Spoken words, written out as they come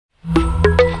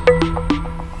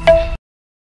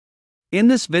In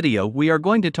this video we are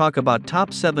going to talk about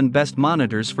top 7 best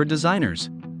monitors for designers.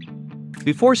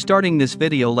 Before starting this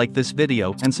video, like this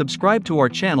video and subscribe to our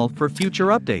channel for future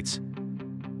updates.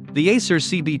 The Acer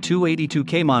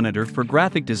CB282K monitor for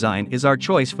graphic design is our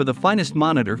choice for the finest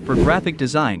monitor for graphic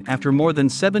design after more than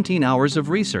 17 hours of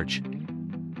research.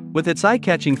 With its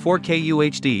eye-catching 4K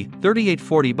UHD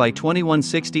 3840 by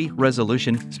 2160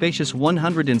 resolution, spacious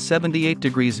 178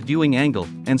 degrees viewing angle,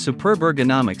 and superb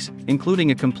ergonomics,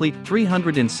 including a complete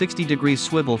 360-degree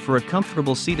swivel for a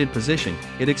comfortable seated position,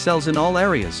 it excels in all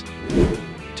areas.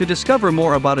 To discover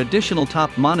more about additional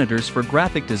top monitors for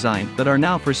graphic design that are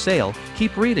now for sale,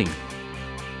 keep reading.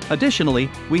 Additionally,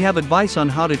 we have advice on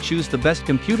how to choose the best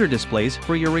computer displays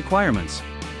for your requirements.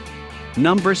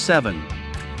 Number 7.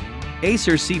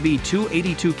 Acer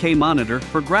CB282K Monitor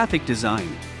for graphic design.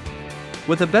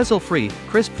 With a bezel-free,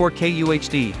 crisp 4K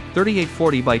UHD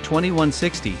 3840 by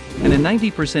 2160 and a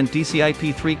 90%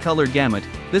 DCI-P3 color gamut,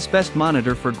 this best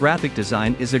monitor for graphic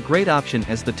design is a great option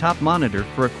as the top monitor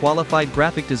for a qualified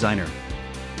graphic designer.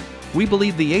 We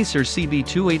believe the Acer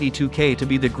CB282K to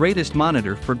be the greatest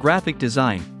monitor for graphic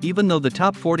design, even though the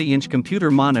top 40-inch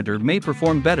computer monitor may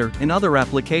perform better in other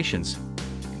applications.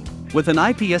 With an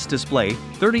IPS display,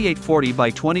 3840 by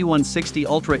 2160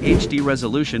 Ultra HD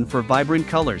resolution for vibrant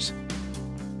colors,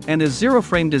 and a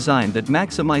zero-frame design that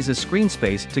maximizes screen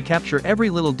space to capture every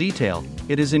little detail,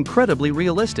 it is incredibly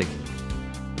realistic.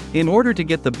 In order to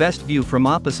get the best view from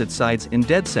opposite sides in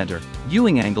dead center,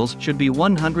 viewing angles should be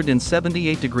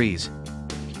 178 degrees.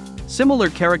 Similar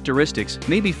characteristics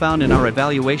may be found in our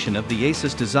evaluation of the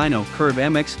Asus Designo Curve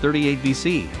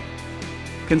MX38VC.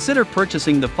 Consider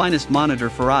purchasing the finest monitor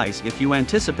for eyes if you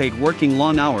anticipate working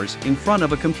long hours in front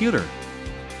of a computer.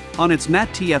 On its matte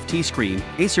TFT screen,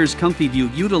 Acer's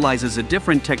ComfyView utilizes a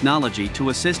different technology to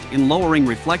assist in lowering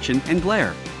reflection and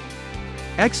glare.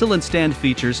 Excellent stand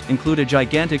features include a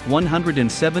gigantic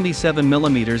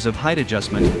 177mm of height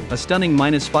adjustment, a stunning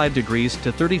 -5 degrees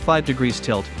to 35 degrees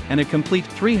tilt, and a complete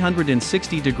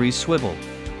 360-degree swivel.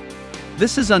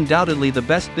 This is undoubtedly the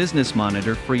best business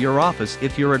monitor for your office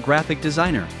if you're a graphic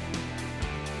designer.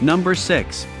 Number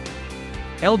 6.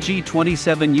 LG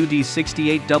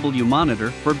 27UD68W Monitor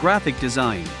for graphic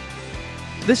design.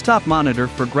 This top monitor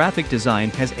for graphic design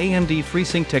has AMD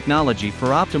FreeSync technology for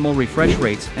optimal refresh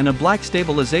rates and a black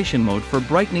stabilization mode for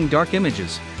brightening dark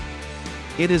images.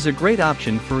 It is a great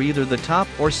option for either the top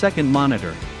or second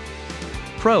monitor.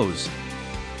 Pros: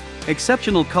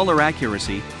 exceptional color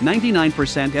accuracy,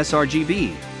 99%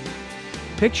 sRGB.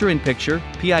 Picture-in-picture,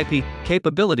 PIP,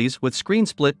 capabilities with Screen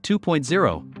Split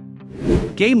 2.0.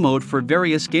 Game mode for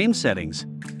various game settings.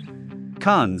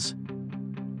 Cons: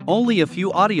 only a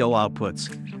few audio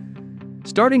outputs.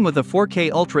 Starting with a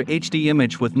 4K Ultra HD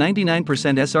image with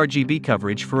 99% sRGB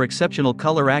coverage for exceptional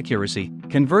color accuracy,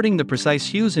 converting the precise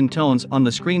hues and tones on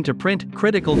the screen to print,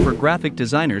 critical for graphic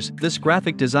designers, this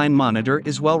graphic design monitor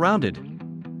is well-rounded.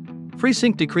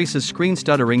 FreeSync decreases screen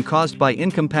stuttering caused by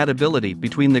incompatibility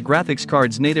between the graphics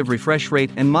card's native refresh rate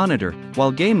and monitor,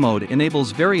 while Game Mode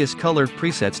enables various color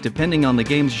presets depending on the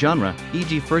game's genre,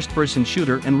 e.g. first-person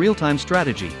shooter and real-time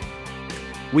strategy.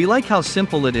 We like how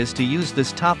simple it is to use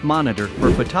this top monitor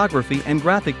for photography and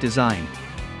graphic design.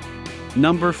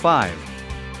 Number 5.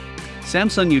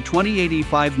 Samsung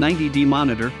U2080-590D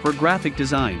Monitor for graphic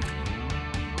design.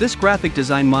 This graphic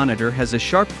design monitor has a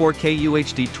sharp 4K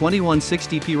UHD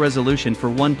 2160p resolution for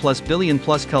 1+ billion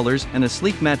plus colors and a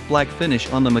sleek matte black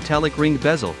finish on the metallic ringed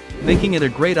bezel, making it a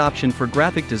great option for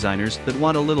graphic designers that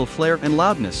want a little flair and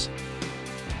loudness.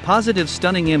 Positive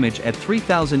stunning image at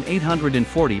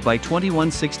 3840 by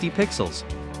 2160 pixels.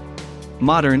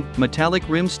 Modern, metallic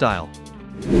rim style.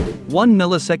 1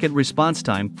 millisecond response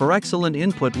time for excellent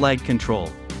input lag control.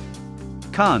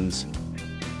 Cons: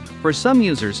 for some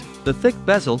users, the thick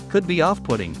bezel could be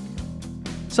off-putting.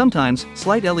 Sometimes,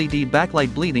 slight LED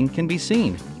backlight bleeding can be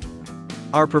seen.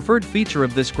 Our preferred feature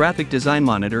of this graphic design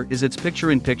monitor is its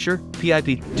picture-in-picture,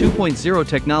 PIP 2.0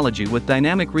 technology with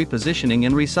dynamic repositioning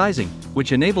and resizing,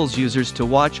 which enables users to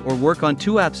watch or work on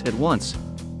 2 apps at once.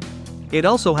 It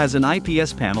also has an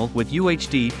IPS panel with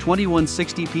UHD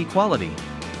 2160p quality.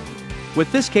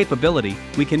 With this capability,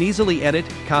 we can easily edit,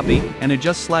 copy, and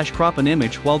adjust/crop an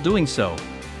image while doing so.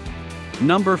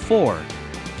 Number 4.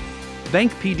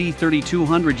 Bank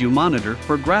PD3200U Monitor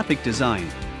for graphic design.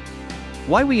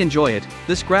 Why we enjoy it: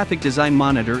 this graphic design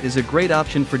monitor is a great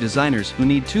option for designers who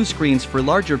need 2 screens for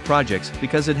larger projects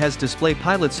because it has Display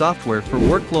Pilot software for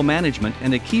workflow management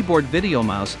and a keyboard video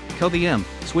mouse, CoVM,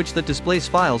 switch that displays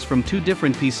files from 2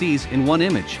 different PCs in one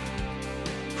image.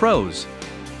 Pros: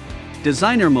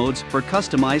 designer modes for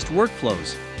customized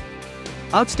workflows.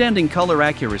 Outstanding color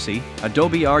accuracy,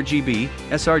 Adobe RGB,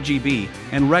 sRGB,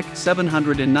 and Rec.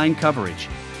 709 coverage.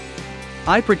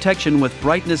 Eye protection with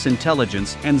brightness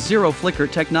intelligence and zero flicker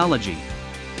technology.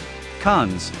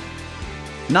 Cons: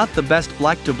 not the best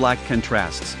black-to-black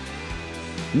contrasts.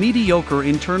 Mediocre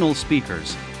internal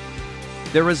speakers.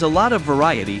 There is a lot of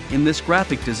variety in this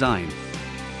graphic design.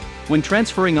 When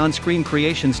transferring on-screen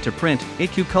creations to print,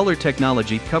 AQ Color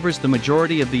technology covers the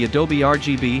majority of the Adobe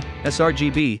RGB,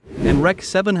 sRGB, and Rec.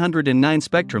 709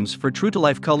 spectrums for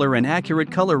true-to-life color and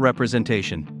accurate color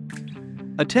representation.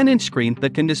 A 10-inch screen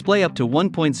that can display up to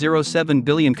 1.07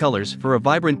 billion colors for a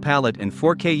vibrant palette and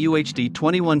 4K UHD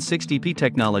 2160p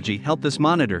technology help this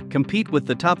monitor compete with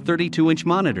the top 32-inch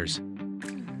monitors.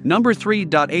 Number 3.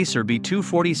 Acer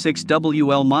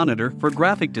CB282K Monitor for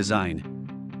graphic design.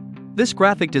 This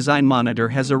graphic design monitor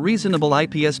has a reasonable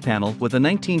IPS panel with a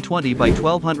 1920 by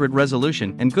 1200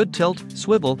 resolution and good tilt,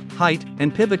 swivel, height,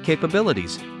 and pivot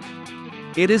capabilities.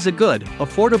 It is a good,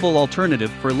 affordable alternative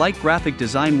for light graphic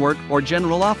design work or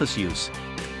general office use.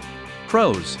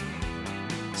 Pros: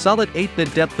 solid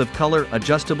 8-bit depth of color,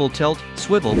 adjustable tilt,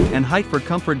 swivel, and height for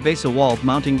comfort, VESA wall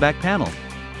mounting back panel.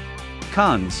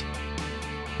 Cons: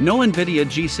 no NVIDIA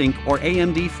G-Sync or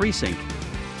AMD FreeSync.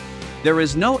 There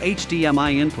is no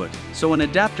HDMI input, so an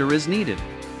adapter is needed.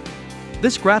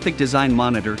 This graphic design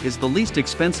monitor is the least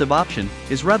expensive option,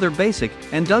 is rather basic,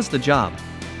 and does the job.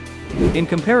 In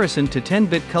comparison to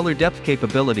 10-bit color depth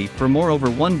capability for more over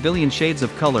 1 billion shades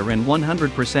of color and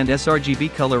 100%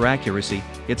 sRGB color accuracy,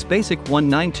 its basic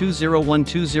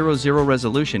 1920x1200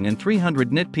 resolution and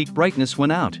 300 nit peak brightness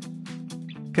went out.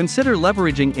 Consider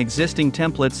leveraging existing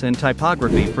templates and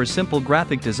typography for simple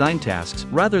graphic design tasks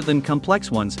rather than complex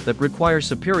ones that require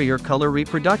superior color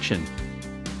reproduction.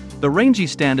 The rangy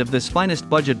stand of this finest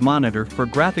budget monitor for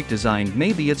graphic design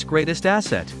may be its greatest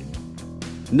asset.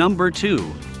 Number 2.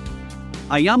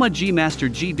 Ayama G-Master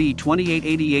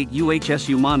GB2888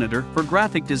 UHSU Monitor for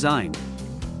graphic design.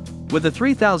 With a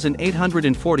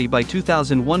 3840 by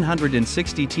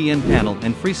 2160 TN panel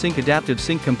and FreeSync adaptive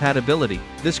sync compatibility,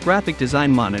 this graphic design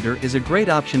monitor is a great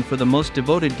option for the most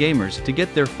devoted gamers to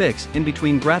get their fix in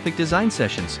between graphic design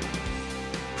sessions.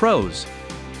 Pros: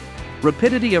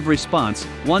 rapidity of response,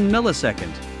 1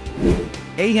 millisecond.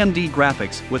 AMD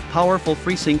graphics with powerful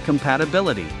FreeSync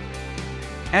compatibility.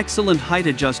 Excellent height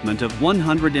adjustment of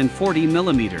 140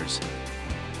 millimeters.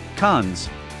 Cons: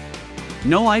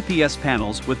 no IPS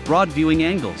panels with broad viewing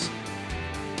angles.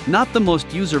 Not the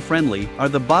most user-friendly are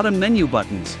the bottom menu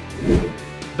buttons.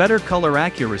 Better color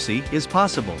accuracy is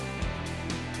possible.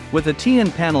 With a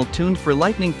TN panel tuned for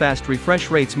lightning-fast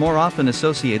refresh rates more often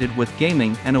associated with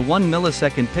gaming and a 1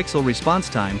 millisecond pixel response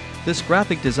time, this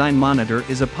graphic design monitor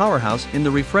is a powerhouse in the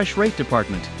refresh rate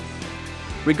department.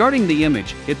 Regarding the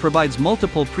image, it provides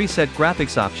multiple preset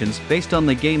graphics options based on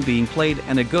the game being played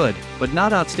and a good, but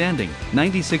not outstanding,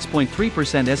 96.3%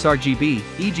 sRGB,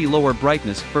 e.g. lower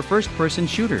brightness for first-person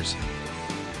shooters.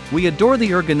 We adore the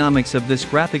ergonomics of this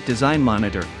graphic design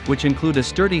monitor, which include a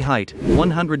sturdy height,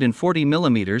 140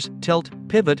 mm, tilt,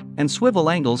 pivot, and swivel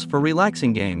angles for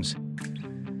relaxing games.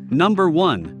 Number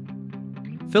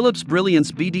 1. Philips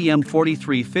Brilliance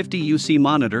BDM4350UC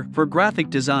Monitor for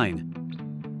graphic design.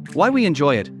 Why we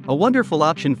enjoy it: a wonderful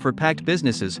option for packed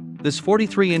businesses. This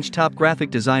 43-inch top graphic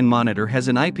design monitor has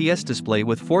an IPS display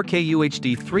with 4K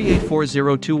UHD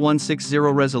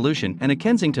 3840x2160 resolution and a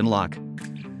Kensington lock.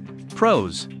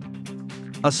 Pros: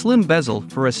 a slim bezel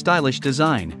for a stylish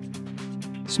design.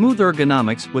 Smooth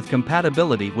ergonomics with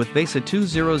compatibility with VESA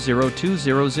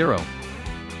 200200.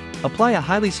 Apply a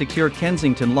highly secure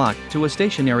Kensington lock to a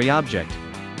stationary object.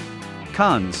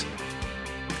 Cons: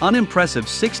 unimpressive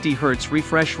 60 Hz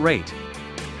refresh rate.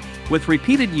 With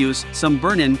repeated use, some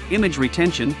burn-in image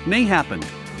retention may happen.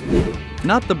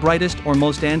 Not the brightest or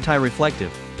most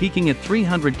anti-reflective, peaking at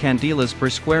 300 candelas per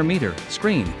square meter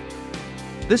screen.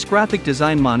 This graphic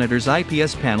design monitor's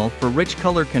IPS panel for rich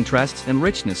color contrasts and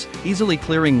richness, easily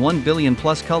clearing 1 billion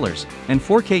plus colors, and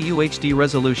 4K UHD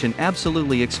resolution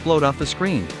absolutely explode off the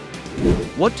screen.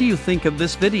 What do you think of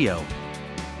this video?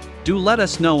 Do let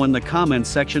us know in the comments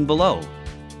section below.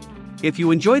 If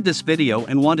you enjoyed this video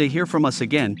and want to hear from us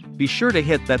again, be sure to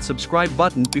hit that subscribe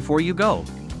button before you go.